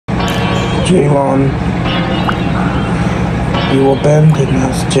Jalon, you abandoned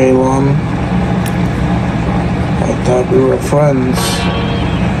us, Jalon. I thought we were friends.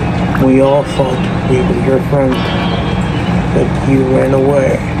 We all thought we were your friend, but you ran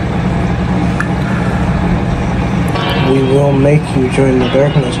away. We will make you join the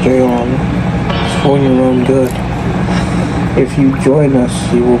darkness, Jalon. It's for your own good. If you join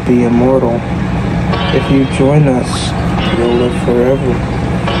us, you will be immortal. If you join us, you'll live forever.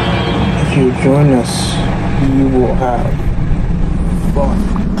 If you join us, you will have fun.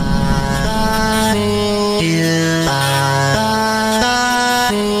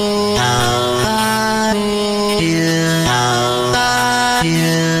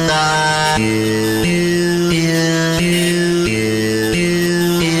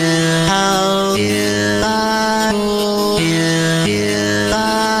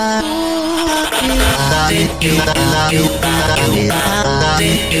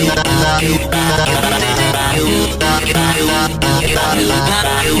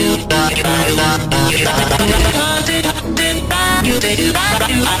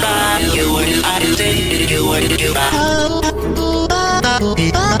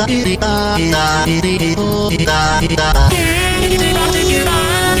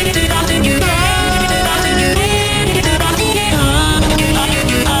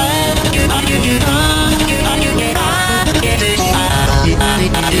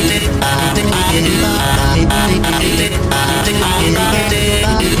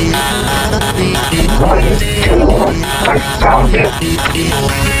 I found it.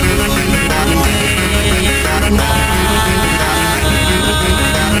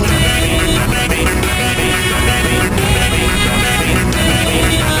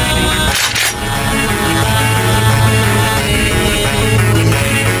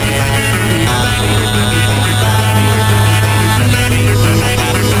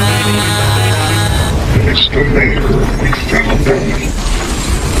 Mr. Mayor, we found him.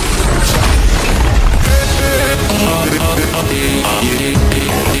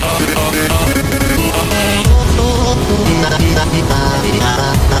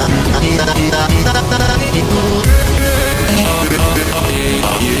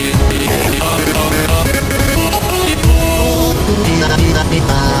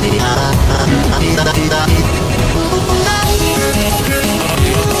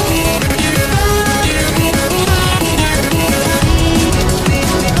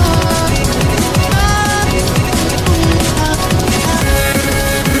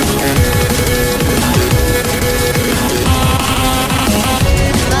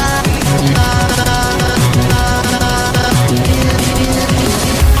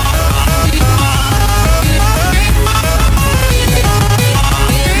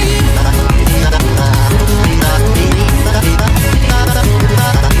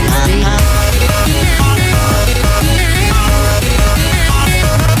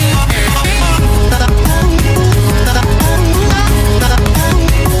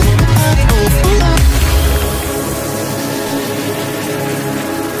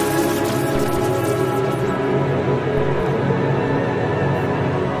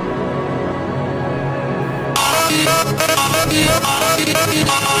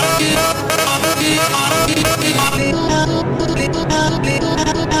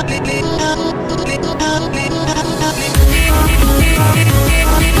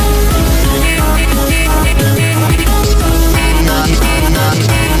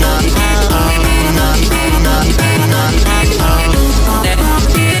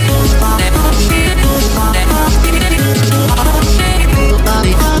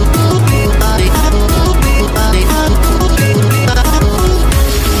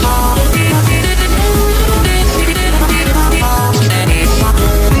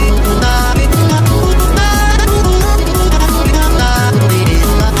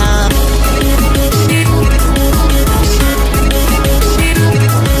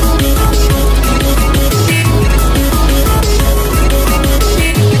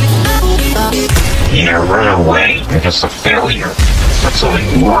 Just a failure. That's all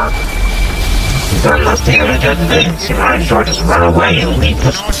you are. You've done nothing but good things. You might as well just run away and leave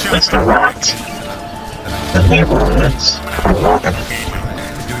this place to rot. The neighborhoods are rotten.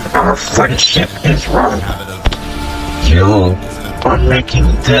 Our friendship is wrong. You are making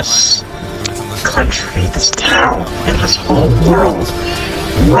this country, this town, and this whole world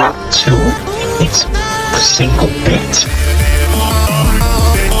rot to its single bit.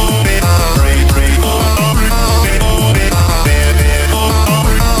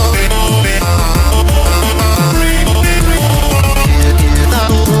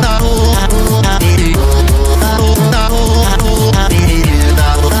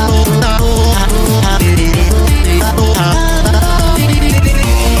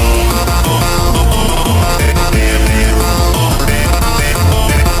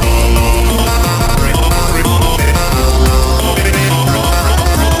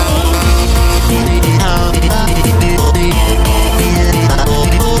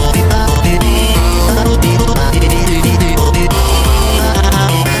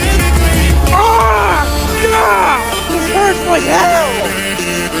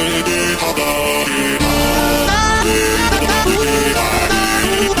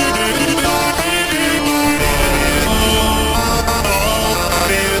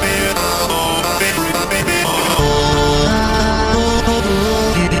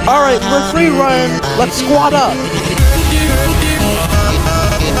 Alright, we're free running. Let's squat up.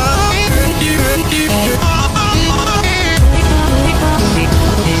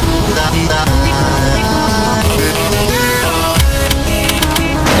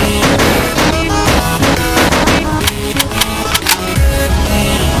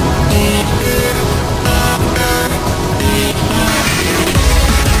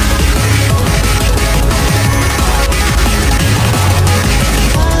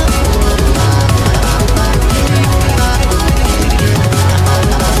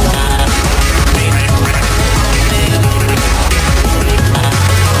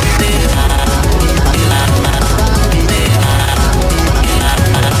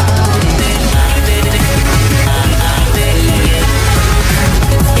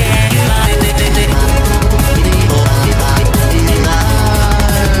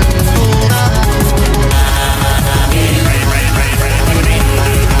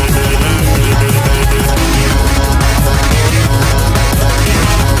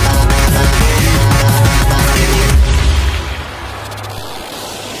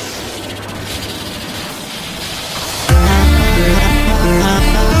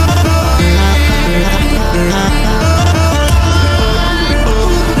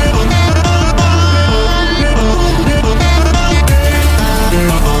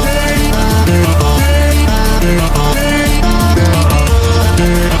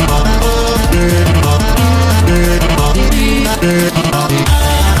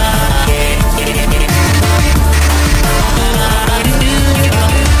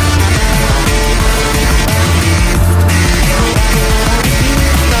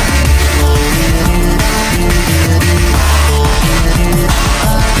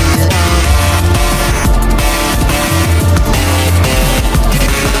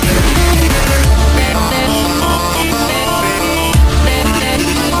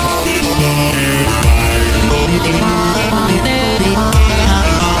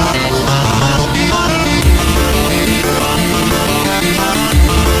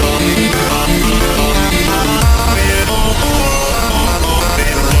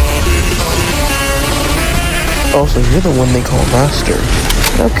 Oh, so you're the one they call Master.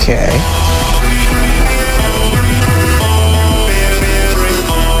 Okay.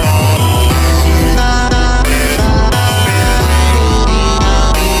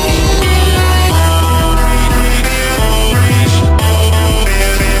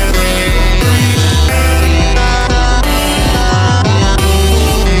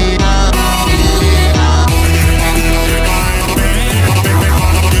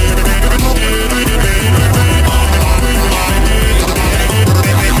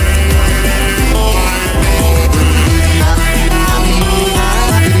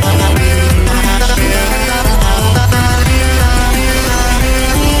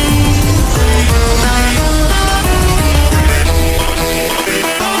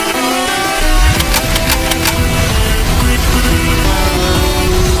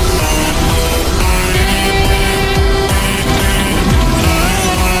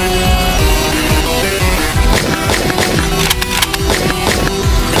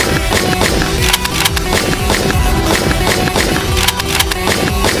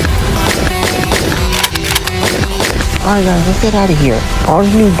 Alright guys, let's get out of here.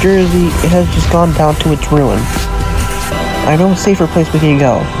 Orange, New Jersey has just gone down to its ruin. I know a safer place we can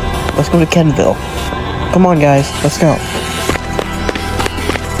go. Let's go to Kenville. Come on guys, let's go.